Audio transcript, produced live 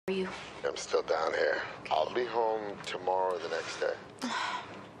I'm still down here. I'll be home tomorrow or the next day.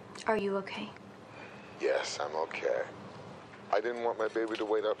 Are you okay? Yes, I'm okay. I didn't want my baby to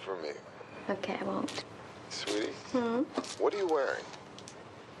wait up for me. Okay, I won't. Sweetie? Hmm? What are you wearing?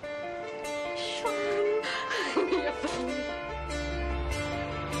 Sean. You're funny.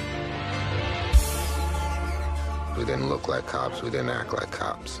 We didn't look like cops. We didn't act like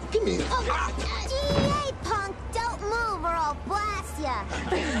cops. Give me. GA, punk! Don't move or I'll blast ya!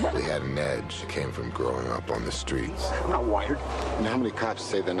 We had an edge. It came from growing up on the streets. I'm not wired. And how many cops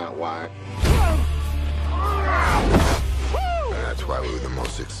say they're not wired? And that's why we were the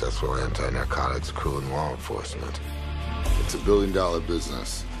most successful anti-narcotics crew in law enforcement. It's a billion-dollar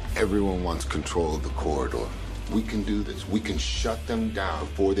business. Everyone wants control of the corridor. We can do this. We can shut them down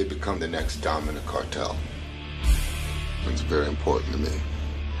before they become the next dominant cartel. It's very important to me.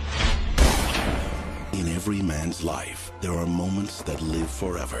 In every man's life, there are moments that live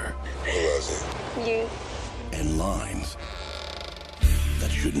forever. Who was it? You. And lines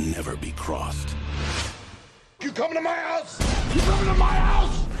that should never be crossed. You coming to my house? You coming to my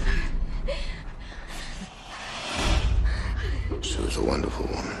house? She was a wonderful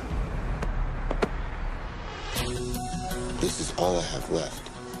woman. This is all I have left.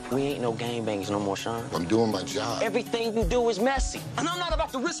 We ain't no gangbangers no more, Sean. I'm doing my job. Everything you do is messy. And I'm not about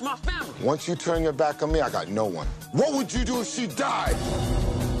to risk my family. Once you turn your back on me, I got no one. What would you do if she died?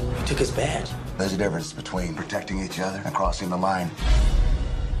 You took his badge. There's a difference between protecting each other and crossing the line.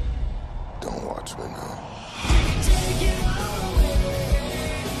 Don't watch me now.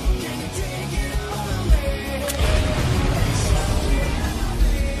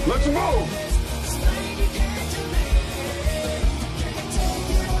 Let's move!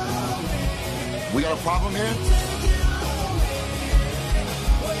 We got a problem here?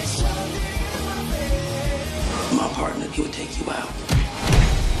 My partner, he would take you out.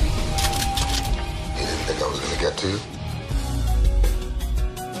 You didn't think I was gonna get to you?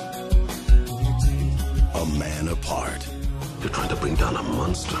 A man apart. You're trying to bring down a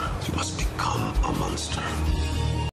monster. You must become a monster.